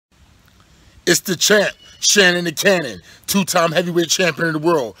It's the champ, Shannon the Cannon, two-time heavyweight champion of the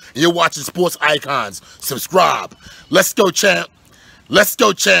world. And you're watching Sports Icons. Subscribe. Let's go, champ. Let's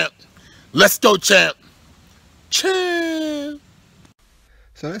go, champ. Let's go, champ. Champ.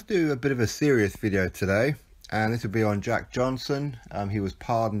 So let's do a bit of a serious video today, and this will be on Jack Johnson. He was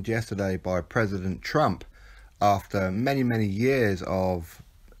pardoned yesterday by President Trump after many years of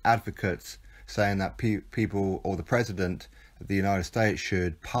advocates saying that people or the president of the United States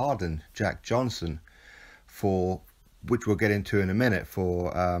should pardon Jack Johnson, for which we'll get into in a minute,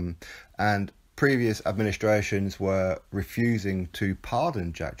 and previous administrations were refusing to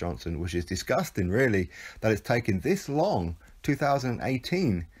pardon Jack Johnson, which is disgusting really that it's taken this long,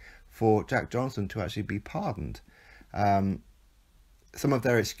 2018, for Jack Johnson to actually be pardoned. Some of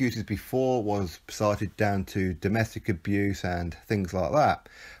their excuses before was cited down to domestic abuse and things like that,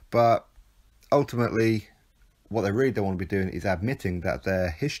 but ultimately what they really don't want to be doing is admitting that their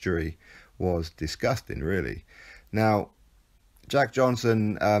history was disgusting really. Now, Jack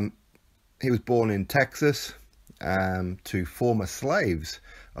Johnson, he was born in Texas to former slaves,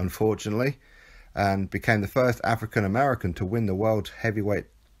 unfortunately, and became the first African American to win the world heavyweight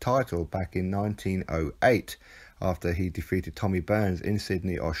title back in 1908 after he defeated Tommy Burns in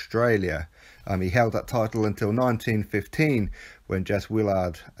Sydney, Australia. He held that title until 1915 when Jess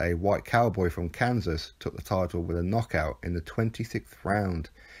Willard, a white cowboy from Kansas, took the title with a knockout in the 26th round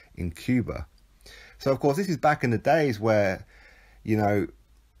in Cuba. So of course this is back in the days where, you know,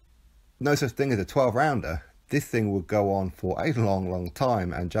 no such thing as a 12-rounder. This thing would go on for a long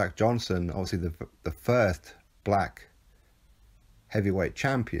time, and Jack Johnson, obviously the first black heavyweight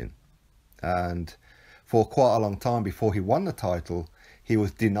champion, and for quite a long time before he won the title, he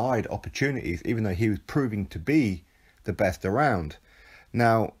was denied opportunities, even though he was proving to be the best around.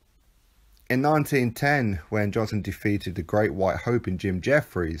 Now, in 1910, when Johnson defeated the Great White Hope in Jim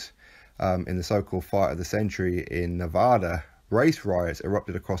Jeffries in the so-called fight of the century in Nevada, race riots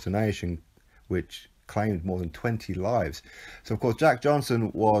erupted across the nation, which claimed more than 20 lives. So of course Jack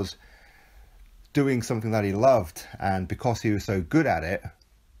Johnson was doing something that he loved, and because he was so good at it,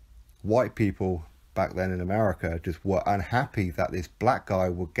 white people back then in America just were unhappy that this black guy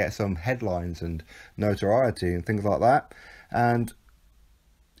would get some headlines and notoriety and things like that. And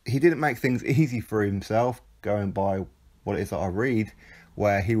he didn't make things easy for himself, going by what it is that I read,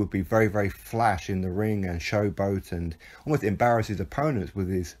 where he would be very flash in the ring and showboat and almost embarrass his opponents with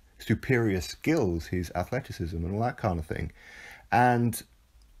his superior skills, his athleticism and all that kind of thing. And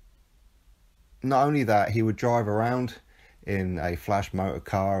not only that, he would drive around in a flash motor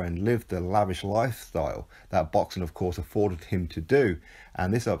car and live the lavish lifestyle that boxing of course afforded him to do,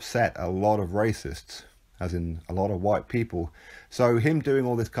 and this upset a lot of racists, as in a lot of white people. So him doing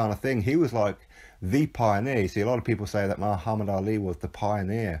all this kind of thing, he was like the pioneer. See, a lot of people say that Muhammad Ali was the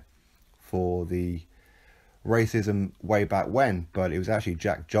pioneer for the racism way back when, but it was actually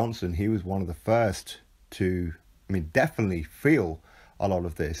Jack Johnson. He was one of the first to, I mean, definitely feel a lot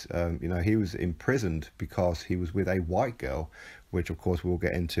of this. You know, he was imprisoned because he was with a white girl, which of course we'll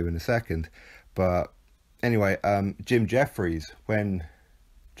get into in a second. But anyway, Jim Jeffries, when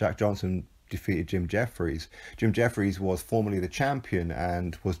Jack Johnson defeated Jim Jeffries was formerly the champion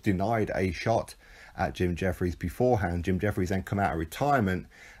and was denied a shot at Jim Jeffries beforehand. Jim Jeffries then come out of retirement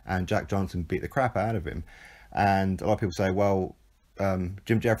and Jack Johnson beat the crap out of him. And a lot of people say, well,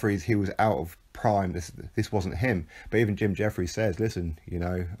 Jim Jeffries, he was out of prime, this wasn't him. But even Jim Jeffries says, listen, you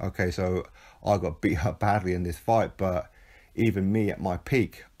know, okay, so I got beat up badly in this fight, but even me at my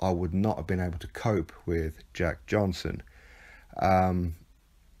peak, I would not have been able to cope with Jack Johnson.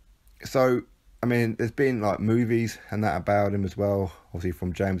 So I mean, there's been like movies and that about him as well, obviously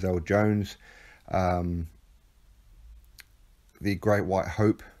from James L. Jones, The Great White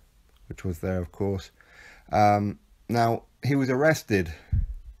Hope, which was there of course. Now he was arrested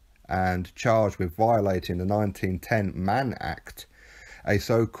and charged with violating the 1910 Mann Act, a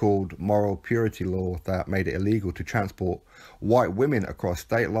so-called moral purity law that made it illegal to transport white women across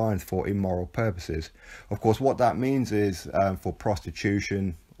state lines for immoral purposes. Of course, what that means is for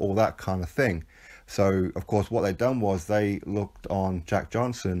prostitution, all that kind of thing. So, of course, what they'd done was they looked on Jack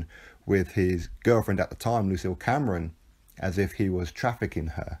Johnson with his girlfriend at the time, Lucille Cameron, as if he was trafficking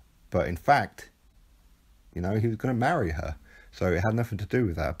her. But in fact, you know, he was going to marry her. So it had nothing to do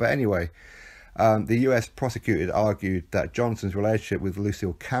with that. But anyway, the US prosecutor argued that Johnson's relationship with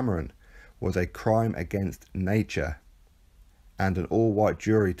Lucille Cameron was a crime against nature, and an all-white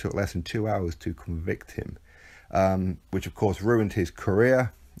jury took less than 2 hours to convict him, which of course ruined his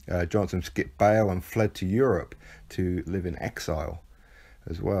career. Johnson skipped bail and fled to Europe to live in exile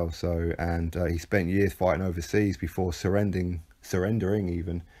as well. So, and he spent years fighting overseas before surrendering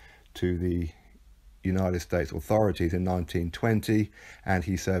even to the United States authorities in 1920, and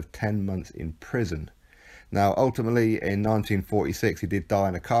he served 10 months in prison. Now, ultimately, in 1946, he did die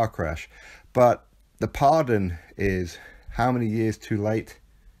in a car crash, but the pardon is how many years too late?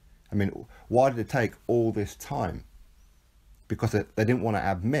 I mean, why did it take all this time? Because they didn't want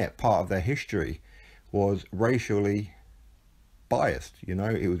to admit part of their history was racially biased, you know,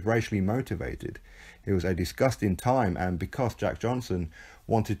 it was racially motivated. It was a disgusting time, and because Jack Johnson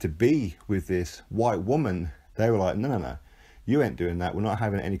wanted to be with this white woman, they were like, no, you ain't doing that. We're not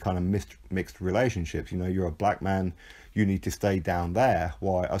having any kind of mixed relationships. You know, you're a black man, you need to stay down there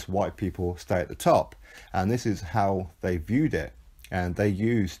while us white people stay at the top. And this is how they viewed it. And they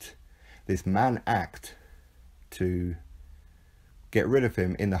used this Mann Act to get rid of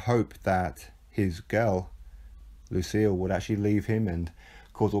him in the hope that his girl, Lucille, would actually leave him and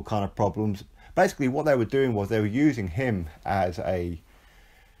cause all kind of problems. Basically, what they were doing was they were using him as a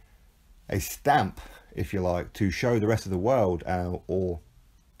stamp, if you like, to show the rest of the world or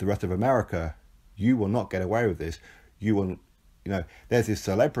the rest of America, you will not get away with this. You will, you know, there's this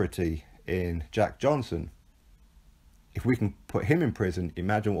celebrity in Jack Johnson. If we can put him in prison,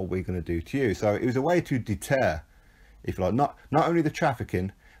 imagine what we're going to do to you. So it was a way to deter, if you like, not only the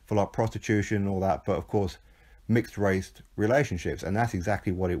trafficking for like prostitution and all that, but of course mixed race relationships. And that's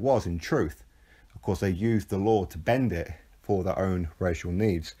exactly what it was in truth. Of course, they used the law to bend it for their own racial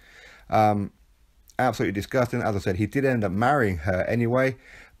needs. Absolutely disgusting. As I said, he did end up marrying her anyway,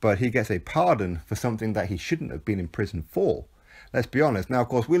 but he gets a pardon for something that he shouldn't have been in prison for. Let's be honest. Now, of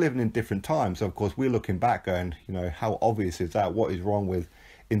course, we're living in different times. So, of course, we're looking back going, you know, how obvious is that? What is wrong with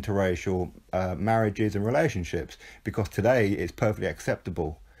interracial marriages and relationships? Because today it's perfectly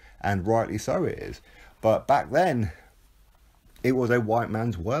acceptable, and rightly so it is. But back then, it was a white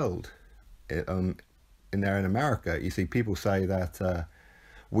man's world in there in America. You see, people say that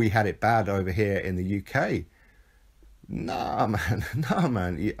we had it bad over here in the UK. Nah, man. No,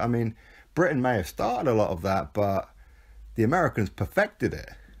 man. I mean, Britain may have started a lot of that, but the Americans perfected it.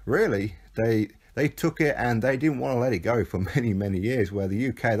 Really, they took it and they didn't want to let it go for many years. Where the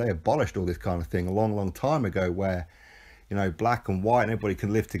UK, they abolished all this kind of thing a long time ago, where, you know, black and white and everybody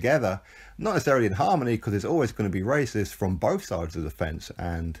can live together, not necessarily in harmony, because there's always going to be racists from both sides of the fence,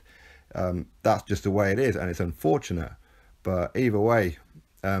 and that's just the way it is, and it's unfortunate. But either way,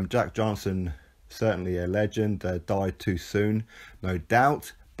 Jack Johnson, certainly a legend, died too soon, no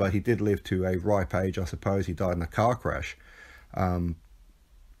doubt, but he did live to a ripe age, I suppose. He died in a car crash.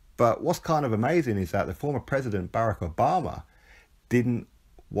 But what's kind of amazing is that the former president, Barack Obama, didn't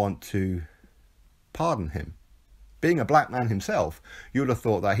want to pardon him. Being a black man himself, you would have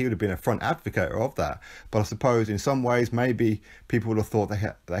thought that he would have been a front advocate of that. But I suppose in some ways, maybe people would have thought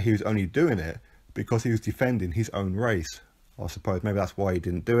that he was only doing it because he was defending his own race. I suppose maybe that's why he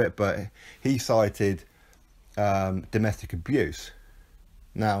didn't do it. But he cited domestic abuse.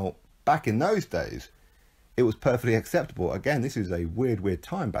 Now, back in those days, it was perfectly acceptable. Again, this is a weird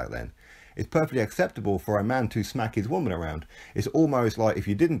time back then. It's perfectly acceptable for a man to smack his woman around. It's almost like, if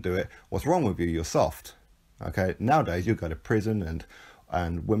you didn't do it, what's wrong with you? You're soft. Okay, nowadays you go to prison,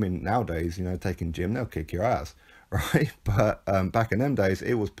 and women nowadays, you know, taking gym, they'll kick your ass, right? But back in them days,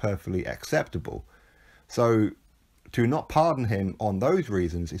 it was perfectly acceptable. So to not pardon him on those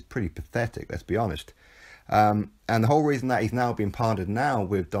reasons is pretty pathetic, let's be honest. And the whole reason that he's now been pardoned now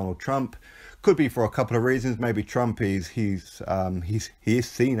with Donald Trump could be for a couple of reasons. Maybe Trump he is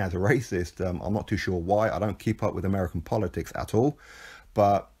seen as a racist. I'm not too sure why. I don't keep up with American politics at all,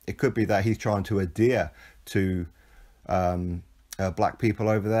 but it could be that he's trying to adhere to black people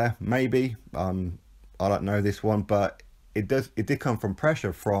over there. Maybe I don't know this one, but it did come from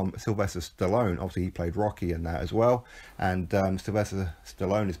pressure from Sylvester Stallone. Obviously, he played Rocky in that as well, and Sylvester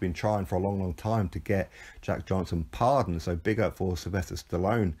Stallone has been trying for a long time to get Jack Johnson pardoned. So big up for Sylvester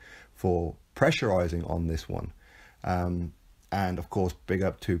Stallone for pressurizing on this one, and of course big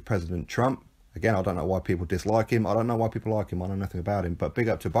up to President Trump. Again, I don't know why people dislike him. I don't know why people like him. I know nothing about him. But big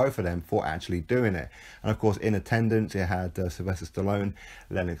up to both of them for actually doing it. And of course, in attendance, it had Sylvester Stallone.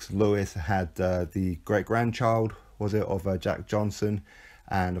 Lennox Lewis had the great-grandchild, was it, of Jack Johnson.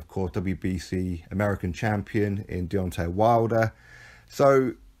 And of course, WBC American champion in Deontay Wilder.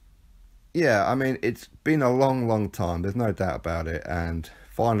 So, yeah, I mean, it's been a long time. There's no doubt about it. And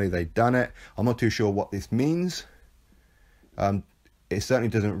finally, they've done it. I'm not too sure what this means. It certainly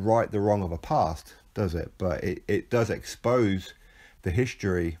doesn't right the wrong of a past, does it? But it does expose the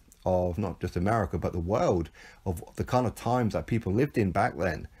history of not just America, but the world, of the kind of times that people lived in back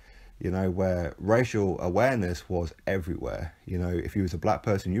then, you know, where racial awareness was everywhere. You know, if you was a black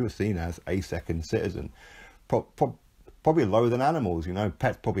person, you were seen as a second citizen. probably lower than animals. You know,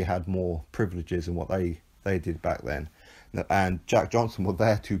 pets probably had more privileges than what they did back then. And Jack Johnson was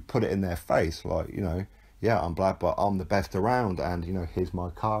there to put it in their face, like, you know, yeah, I'm black, but I'm the best around, and, you know, here's my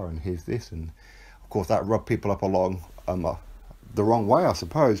car, and here's this. And of course that rubbed people up along the wrong way, I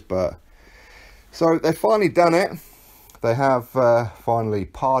suppose. But so they've finally done it. They have finally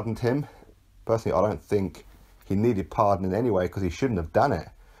pardoned him. Personally, I don't think he needed pardoning anyway, because he shouldn't have done it.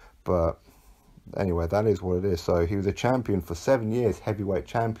 But anyway, that is what it is. So he was a champion for 7 years, heavyweight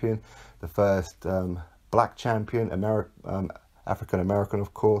champion, the first black champion, African American,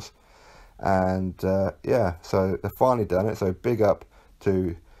 of course. And yeah, so they've finally done it. So big up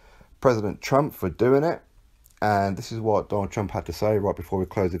to President Trump for doing it. And this is what Donald Trump had to say right before we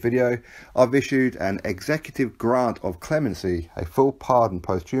close the video. I've issued an executive grant of clemency, a full pardon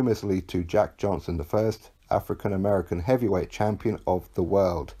posthumously to Jack Johnson, the first African American heavyweight champion of the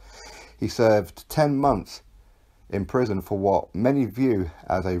world. He served 10 months in prison for what many view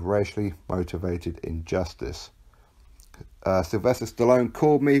as a racially motivated injustice. Sylvester Stallone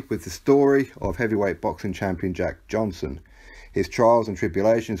called me with the story of heavyweight boxing champion Jack Johnson. His trials and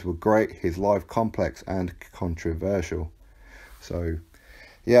tribulations were great, his life complex and controversial. So,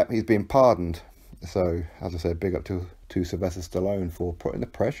 yeah, he's been pardoned. So, as I said, big up to Sylvester Stallone for putting the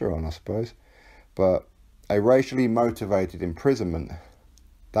pressure on, I suppose. But a racially motivated imprisonment,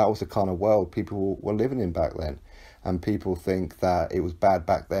 that was the kind of world people were living in back then. And people think that it was bad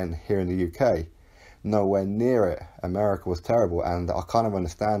back then here in the UK. Nowhere near it. America was terrible, and I kind of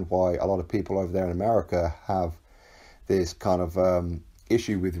understand why a lot of people over there in America have this kind of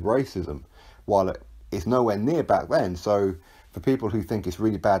issue with racism, while it's nowhere near back then. So for people who think it's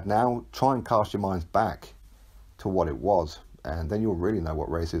really bad now, try and cast your minds back to what it was, and then you'll really know what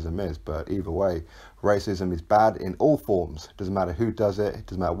racism is. But either way, racism is bad in all forms. It doesn't matter who does it, it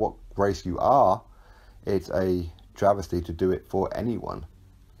doesn't matter what race you are. It's a travesty to do it for anyone.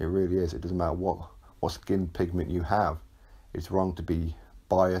 It really is. It doesn't matter what skin pigment you have. It's wrong to be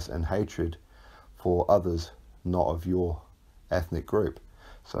biased and hatred for others not of your ethnic group.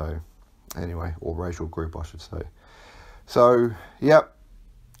 So anyway, or racial group, I should say. So yep,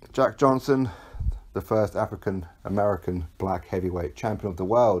 Jack Johnson, the first African American black heavyweight champion of the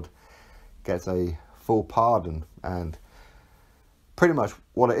world, gets a full pardon. And pretty much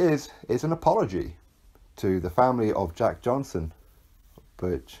what it is an apology to the family of Jack Johnson,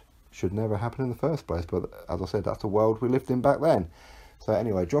 which should never happen in the first place. But as I said, that's the world we lived in back then. So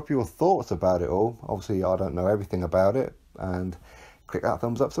anyway, drop your thoughts about it all. Obviously, I don't know everything about it. And click that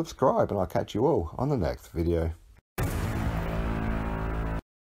thumbs up, subscribe, and I'll catch you all on the next video.